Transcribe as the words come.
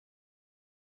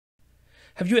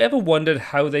Have you ever wondered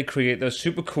how they create those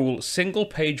super cool single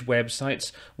page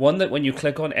websites? One that when you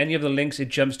click on any of the links, it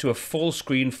jumps to a full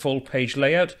screen, full page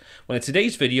layout? Well, in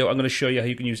today's video, I'm going to show you how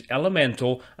you can use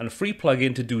Elementor and a free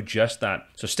plugin to do just that.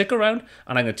 So stick around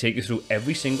and I'm going to take you through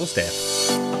every single step.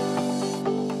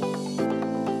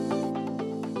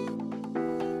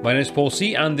 My name is Paul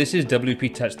C and this is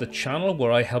WPTuts, the channel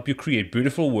where I help you create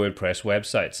beautiful WordPress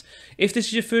websites. If this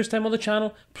is your first time on the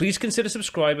channel, please consider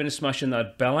subscribing and smashing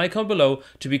that bell icon below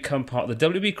to become part of the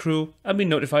WP crew and be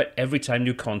notified every time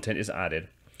new content is added.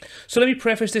 So let me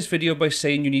preface this video by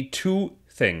saying you need two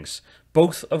things,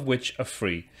 both of which are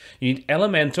free. You need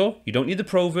Elementor, you don't need the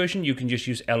pro version, you can just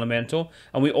use Elementor,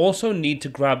 and we also need to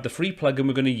grab the free plugin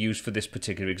we're going to use for this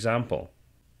particular example.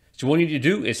 So what you need to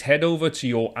do is head over to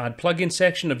your Add Plugin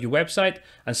section of your website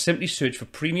and simply search for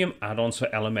Premium Add-ons for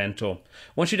Elementor.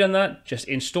 Once you've done that, just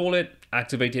install it,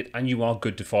 activate it, and you are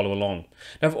good to follow along.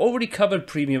 Now, I've already covered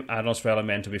Premium Add-ons for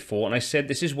Elementor before, and I said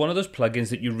this is one of those plugins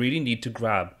that you really need to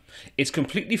grab. It's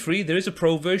completely free. There is a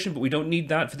pro version, but we don't need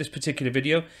that for this particular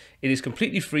video. It is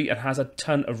completely free and has a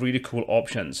ton of really cool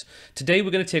options. Today,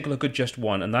 we're going to take a look at just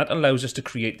one, and that allows us to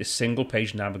create this single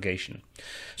page navigation.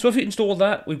 So if you install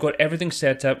that, we've got everything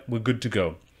set up, we're good to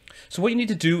go. So what you need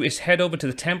to do is head over to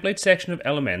the template section of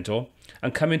Elementor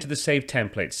and come into the Save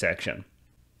Templates section.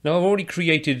 Now I've already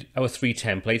created our 3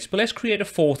 templates, but let's create a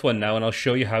 4th one now and I'll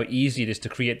show you how easy it is to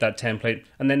create that template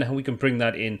and then how we can bring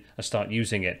that in and start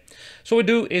using it. So what we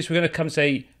do is we're going to come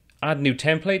say add new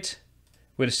template.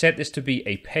 We're going to set this to be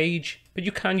a page, but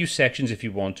you can use sections if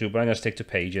you want to, but I'm going to stick to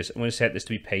pages. I'm going to set this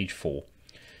to be page 4.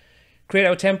 Create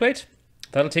our template.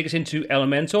 That'll take us into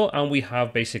Elementor and we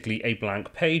have basically a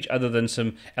blank page other than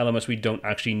some elements we don't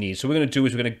actually need. So what we're going to do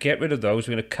is we're going to get rid of those.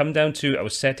 We're going to come down to our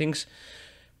settings.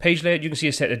 Page layout, you can see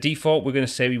it's set to default. We're going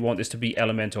to say we want this to be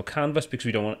Elementor canvas because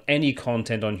we don't want any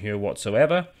content on here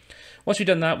whatsoever. Once we've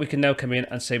done that, we can now come in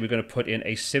and say we're going to put in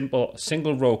a simple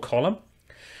single row column.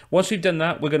 Once we've done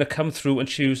that, we're going to come through and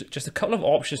choose just a couple of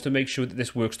options to make sure that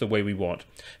this works the way we want.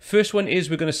 First one is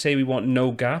we're going to say we want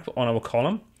no gap on our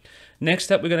column.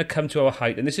 Next up, we're going to come to our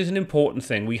height, and this is an important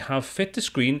thing. We have fit to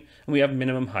screen and we have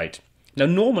minimum height. Now,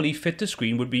 normally fit to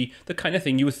screen would be the kind of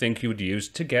thing you would think you would use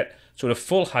to get sort of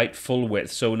full height, full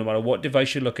width. So no matter what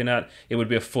device you're looking at, it would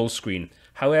be a full screen.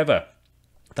 However,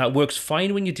 that works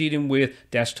fine when you're dealing with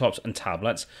desktops and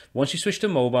tablets. Once you switch to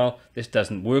mobile, this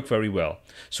doesn't work very well.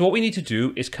 So what we need to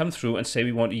do is come through and say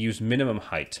we want to use minimum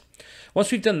height.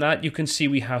 Once we've done that, you can see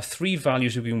we have 3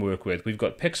 values we can work with. We've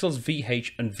got pixels,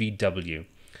 VH, and VW.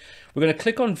 We're going to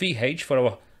click on VH for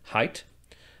our height.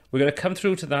 We're going to come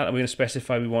through to that and we're going to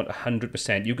specify we want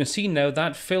 100%. You can see now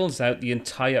that fills out the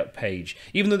entire page.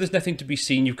 Even though there's nothing to be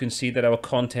seen, you can see that our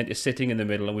content is sitting in the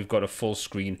middle and we've got a full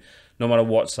screen, no matter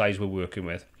what size we're working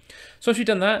with. So once we've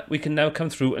done that, we can now come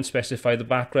through and specify the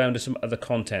background and some other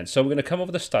content. So we're going to come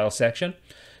over the style section,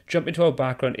 jump into our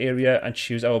background area and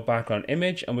choose our background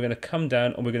image, and we're going to come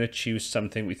down and we're going to choose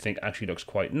something we think actually looks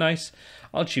quite nice.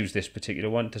 I'll choose this particular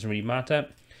one, it doesn't really matter.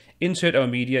 Insert our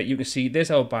media, you can see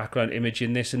there's our background image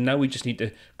in this, and now we just need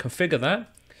to configure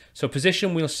that. So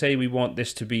position, we'll say we want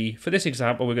this to be, for this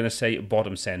example, we're going to say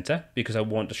bottom center because I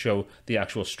want to show the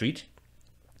actual street.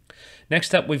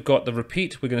 Next up, we've got the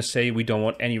repeat. We're going to say we don't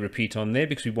want any repeat on there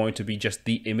because we want it to be just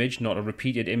the image, not a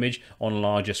repeated image on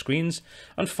larger screens.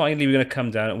 And finally, we're going to come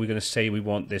down and we're going to say we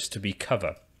want this to be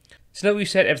cover. So now we've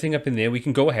set everything up in there, we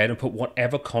can go ahead and put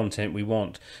whatever content we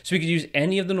want. So we can use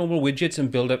any of the normal widgets and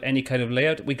build up any kind of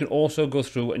layout. We can also go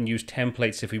through and use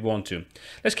templates if we want to.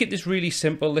 Let's keep this really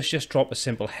simple. Let's just drop a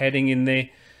simple heading in there.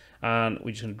 And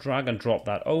we're just going to drag and drop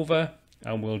that over.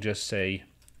 And we'll just say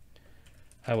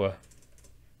our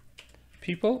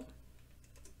people.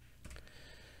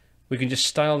 We can just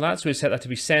style that. So we set that to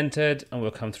be centered. And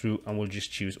we'll come through and we'll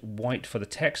just choose white for the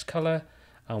text color.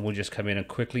 And we'll just come in and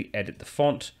quickly edit the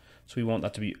font. So we want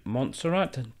that to be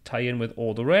Montserrat to tie in with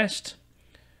all the rest.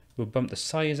 We'll bump the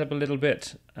size up a little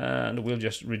bit and we'll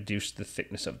just reduce the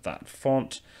thickness of that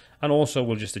font. And also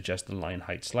we'll just adjust the line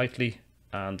height slightly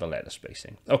and the letter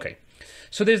spacing. Okay,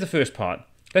 so there's the first part.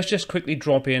 Let's just quickly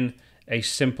drop in a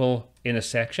simple inner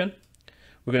section.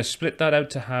 We're going to split that out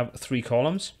to have 3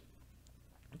 columns.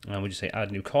 And we'll just say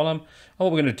add new column. And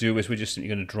what we're going to do is we're just simply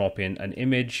going to drop in an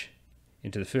image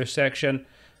into the first section,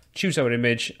 choose our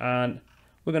image, and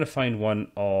we're going to find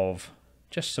one of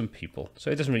just some people. So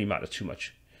it doesn't really matter too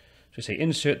much. So say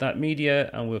insert that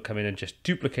media and we'll come in and just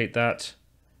duplicate that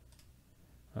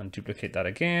and duplicate that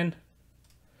again.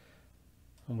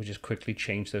 And we'll just quickly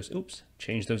change those,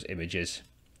 change those images.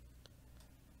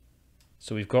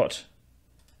 So we've got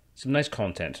some nice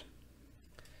content.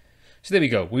 So there we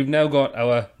go. We've now got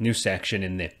our new section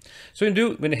in there. So we're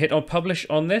going to hit on publish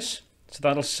on this. So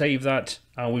that'll save that,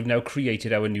 and we've now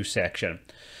created our new section.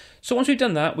 So once we've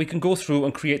done that, we can go through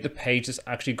and create the page that's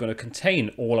actually going to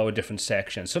contain all our different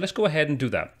sections. So let's go ahead and do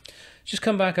that. Just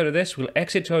come back out of this. We'll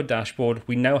exit to our dashboard.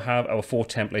 We now have our 4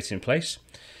 templates in place.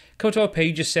 Come to our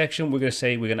pages section. We're going to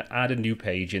say we're going to add a new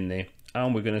page in there,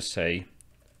 and we're going to say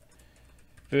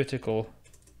vertical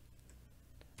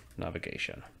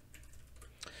navigation.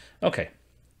 Okay.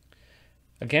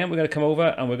 Again, we're going to come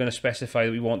over and we're going to specify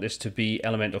that we want this to be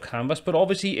Elementor canvas. But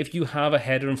obviously, if you have a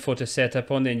header and footer set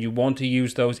up on there and you want to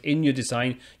use those in your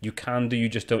design, you can do, you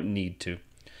just don't need to.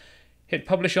 Hit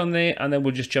publish on there, and then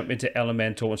we'll just jump into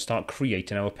Elementor and start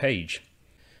creating our page.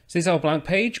 So this is our blank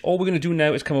page. All we're going to do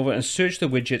now is come over and search the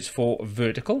widgets for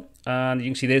vertical. And you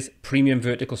can see there's Premium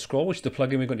Vertical Scroll, which is the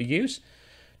plugin we're going to use.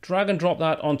 Drag and drop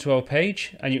that onto our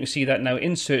page, and you can see that now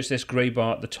inserts this gray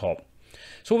bar at the top.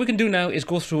 So what we can do now is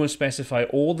go through and specify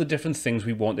all the different things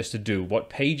we want this to do, what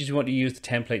pages we want to use, the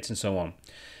templates, and so on.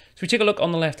 So we take a look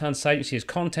on the left-hand side, you see it's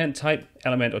content type,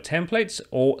 Elementor templates,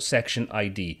 or section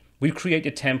ID. We've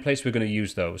created templates, we're going to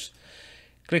use those.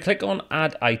 Click on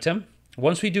add item.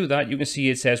 Once we do that, you can see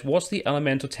it says, what's the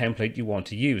Elementor template you want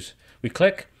to use? We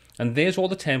click, and there's all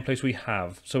the templates we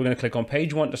have. So we're going to click on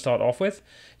page 1 to start off with.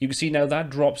 You can see now that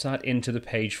drops that into the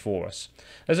page for us.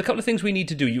 There's a couple of things we need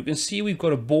to do. You can see we've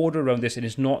got a border around this and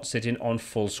it's not sitting on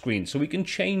full screen. So we can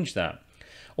change that.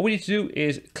 All we need to do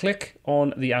is click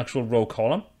on the actual row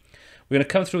column. We're going to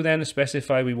come through then and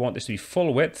specify we want this to be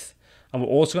full width. And we're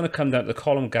also going to come down to the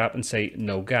column gap and say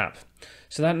no gap.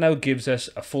 So that now gives us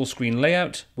a full screen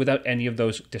layout without any of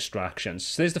those distractions.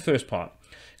 So there's the first part.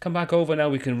 Come back over now,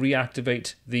 we can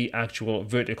reactivate the actual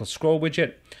vertical scroll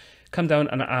widget. Come down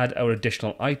and add our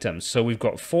additional items. So we've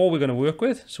got 4 we're going to work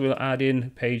with. So we'll add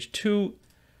in page 2,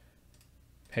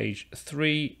 page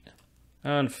 3,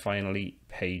 and finally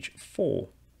page 4.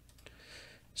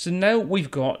 So now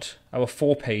we've got our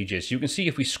 4 pages. You can see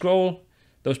if we scroll,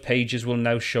 those pages will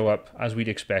now show up as we'd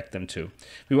expect them to.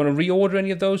 If we want to reorder any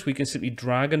of those, we can simply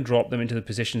drag and drop them into the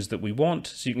positions that we want.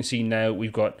 So you can see now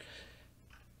we've got,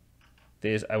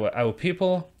 there's our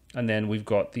people, and then we've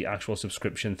got the actual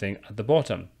subscription thing at the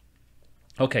bottom.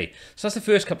 Okay, so that's the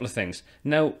first couple of things.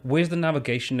 Now, where's the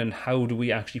navigation and how do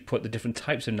we actually put the different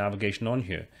types of navigation on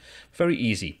here? Very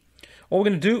easy. All we're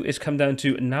going to do is come down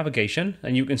to navigation,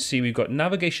 and you can see we've got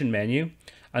navigation menu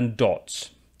and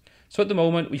dots. So at the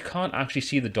moment, we can't actually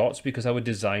see the dots because our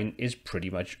design is pretty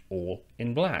much all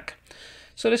in black.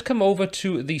 So let's come over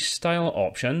to the style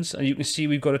options, and you can see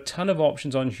we've got a ton of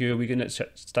options on here. We can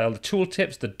style the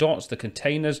tooltips, the dots, the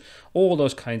containers, all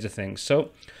those kinds of things. So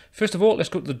first of all, let's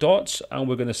go to the dots, and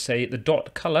we're going to say the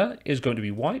dot color is going to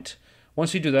be white.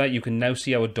 Once we do that, you can now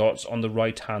see our dots on the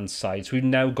right hand side. So we've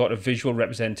now got a visual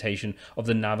representation of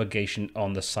the navigation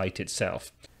on the site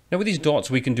itself. Now with these dots,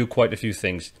 we can do quite a few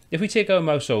things. If we take our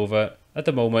mouse over, at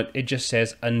the moment, it just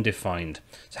says undefined.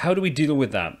 So how do we deal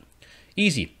with that?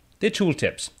 Easy. They're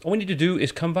tooltips. All we need to do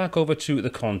is come back over to the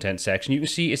content section. You can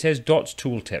see it says dots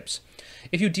tooltips.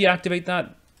 If you deactivate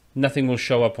that, nothing will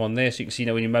show up on there. So you can see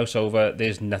now when you mouse over,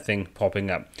 there's nothing popping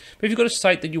up. But if you've got a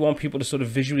site that you want people to sort of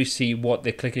visually see what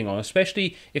they're clicking on,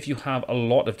 especially if you have a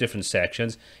lot of different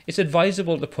sections, it's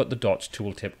advisable to put the dots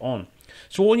tooltip on.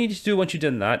 So all you need to do once you've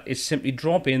done that is simply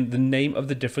drop in the name of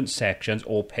the different sections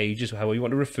or pages, however you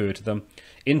want to refer to them,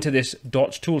 into this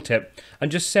dots tooltip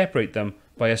and just separate them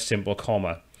by a simple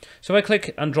comma. So if I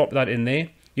click and drop that in there,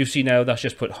 you see now that's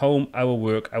just put home, our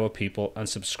work, our people, and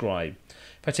subscribe.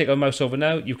 If I take our mouse over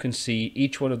now, you can see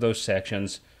each one of those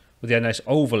sections with a nice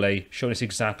overlay showing us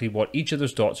exactly what each of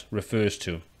those dots refers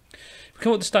to. If we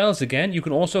come up with the styles again, you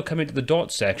can also come into the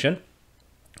dots section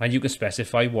and you can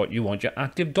specify what you want your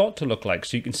active dot to look like.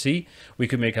 So you can see we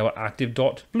can make our active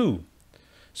dot blue.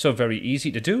 So very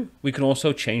easy to do. We can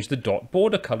also change the dot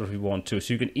border color if we want to.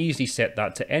 So you can easily set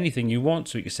that to anything you want.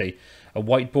 So you can say a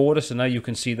white border. So now you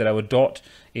can see that our dot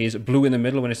is blue in the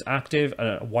middle when it's active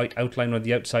and a white outline on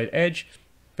the outside edge.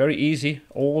 Very easy,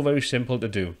 all very simple to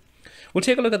do. We'll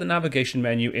take a look at the navigation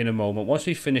menu in a moment once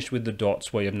we've finished with the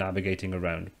dots way of navigating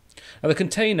around. Now the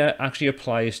container actually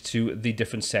applies to the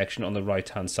different section on the right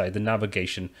hand side, the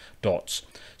navigation dots.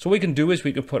 So what we can do is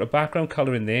we can put a background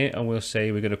color in there and we'll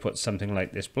say we're going to put something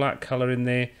like this black color in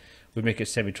there. We make it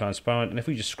semi-transparent, and if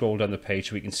we just scroll down the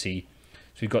page we can see,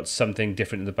 so we've got something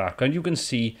different in the background. You can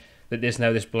see that there's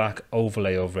now this black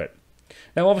overlay over it.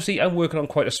 Now obviously I'm working on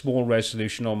quite a small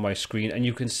resolution on my screen, and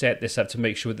you can set this up to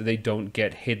make sure that they don't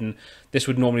get hidden. This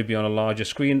would normally be on a larger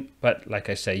screen, but like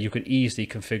I say, you can easily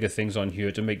configure things on here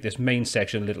to make this main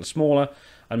section a little smaller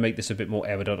and make this a bit more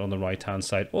evident on the right hand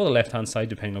side or the left hand side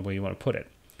depending on where you want to put it.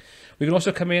 We can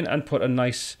also come in and put a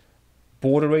nice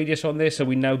border radius on there, so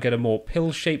we now get a more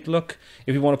pill-shaped look.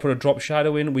 If we want to put a drop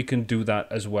shadow in, we can do that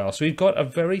as well. So we've got a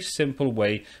very simple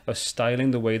way of styling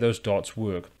the way those dots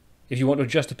work. If you want to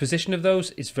adjust the position of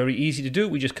those, it's very easy to do.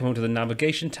 We just come onto the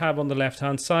navigation tab on the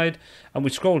left-hand side, and we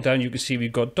scroll down. You can see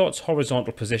we've got dots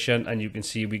horizontal position, and you can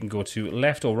see we can go to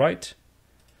left or right.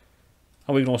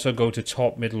 And we can also go to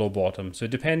top, middle, or bottom. So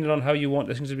depending on how you want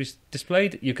the things to be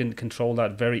displayed, you can control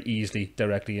that very easily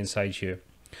directly inside here.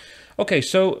 Okay,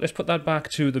 so let's put that back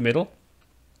to the middle.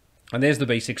 And there's the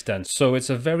basics done. So it's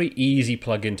a very easy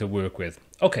plugin to work with.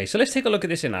 Okay, so let's take a look at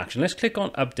this in action. Let's click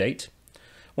on Update.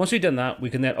 Once we've done that, we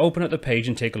can then open up the page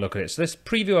and take a look at it. So let's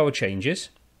preview our changes.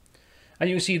 And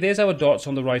you can see there's our dots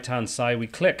on the right-hand side. We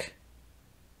click,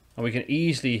 and we can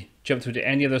easily jump through to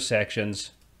any of those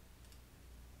sections.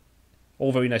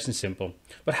 All very nice and simple.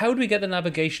 But how do we get the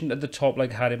navigation at the top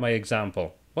like I had in my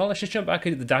example? Well, let's just jump back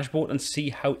into the dashboard and see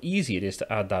how easy it is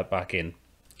to add that back in.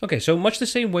 Okay, so much the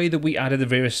same way that we added the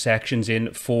various sections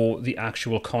in for the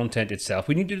actual content itself,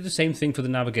 we need to do the same thing for the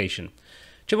navigation.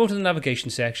 Jump over to the navigation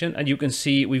section, and you can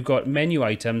see we've got menu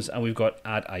items and we've got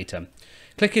add item.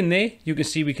 Click in there, you can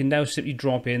see we can now simply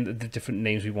drop in the different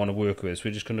names we want to work with. So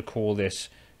we're just going to call this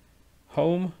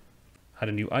home, add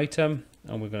a new item,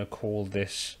 and we're going to call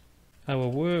this our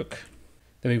work.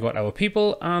 Then we've got our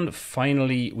people, and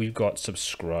finally we've got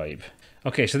subscribe.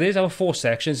 Okay, so there's our 4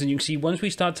 sections, and you can see once we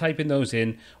start typing those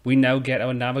in, we now get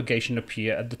our navigation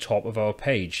appear at the top of our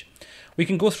page. We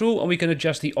can go through and we can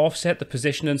adjust the offset, the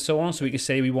position, and so on. So we can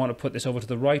say we want to put this over to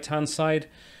the right-hand side.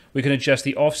 We can adjust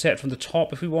the offset from the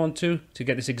top if we want to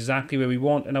get this exactly where we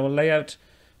want in our layout.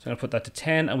 So I'm going to put that to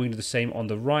 10, and we can do the same on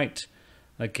the right.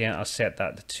 Again, I'll set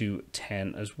that to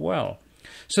 10 as well.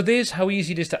 So there's how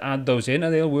easy it is to add those in,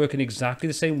 and they'll work in exactly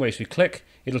the same way. So we click,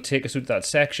 it'll take us through to that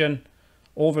section.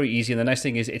 All very easy, and the nice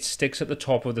thing is it sticks at the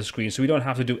top of the screen, so we don't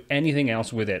have to do anything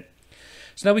else with it.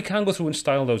 So now we can go through and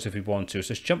style those if we want to.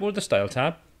 So let's jump over to the Style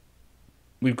tab.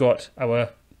 We've got our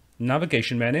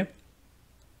navigation menu,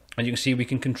 and you can see we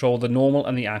can control the normal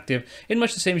and the active in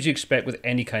much the same as you expect with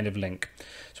any kind of link.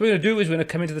 So what we're going to do is we're going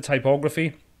to come into the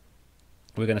typography.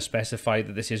 We're going to specify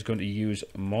that this is going to use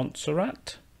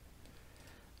Montserrat.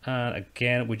 And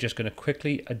again, we're just going to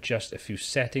quickly adjust a few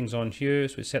settings on here.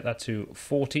 So we set that to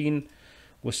 14.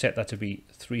 We'll set that to be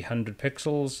 300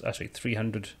 pixels, actually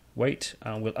 300 weight,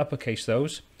 and we'll uppercase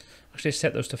those. Actually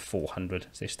set those to 400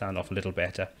 so they stand off a little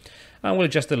better. And we'll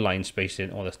adjust the line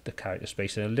spacing, or the character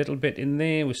spacing a little bit in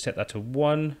there. We'll set that to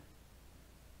 1.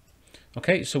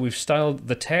 Okay, so we've styled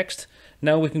the text.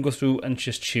 Now we can go through and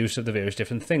just choose the various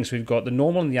different things. So we've got the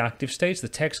normal and the active states, the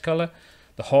text color,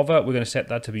 the hover, we're going to set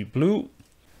that to be blue.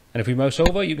 And if we mouse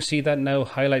over, you can see that now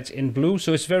highlights in blue.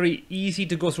 So it's very easy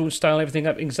to go through and style everything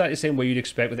up exactly the same way you'd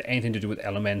expect with anything to do with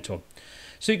Elementor.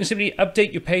 So you can simply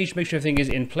update your page, make sure everything is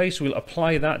in place. We'll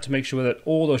apply that to make sure that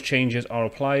all those changes are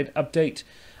applied, update,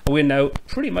 and we're now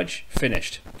pretty much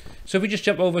finished. So if we just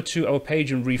jump over to our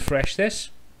page and refresh this,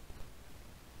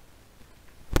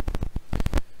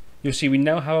 you'll see we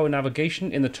now have our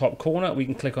navigation in the top corner. We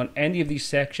can click on any of these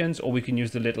sections, or we can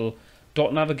use the little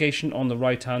dot navigation on the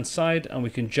right hand side, and we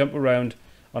can jump around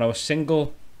on our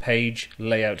single page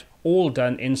layout, all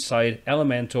done inside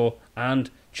Elementor and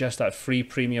just that free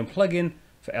premium plugin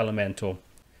for Elementor.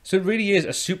 So it really is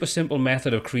a super simple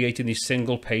method of creating these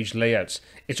single page layouts.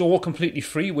 It's all completely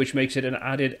free, which makes it an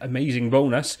added amazing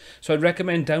bonus. So I'd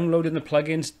recommend downloading the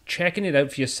plugins, checking it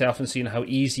out for yourself, and seeing how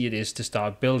easy it is to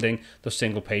start building those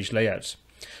single page layouts.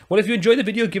 Well, if you enjoyed the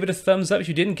video, give it a thumbs up. If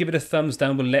you didn't, give it a thumbs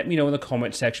down, but let me know in the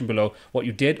comment section below what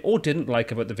you did or didn't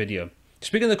like about the video.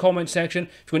 Speak in the comment section.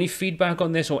 If you have any feedback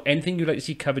on this or anything you'd like to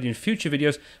see covered in future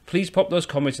videos, please pop those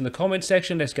comments in the comment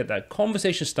section. Let's get that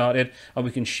conversation started, and we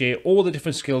can share all the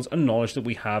different skills and knowledge that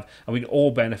we have, and we can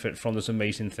all benefit from those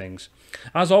amazing things.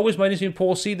 As always, my name has been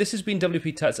Paul C. This has been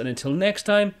WPTuts, and until next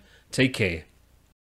time, take care.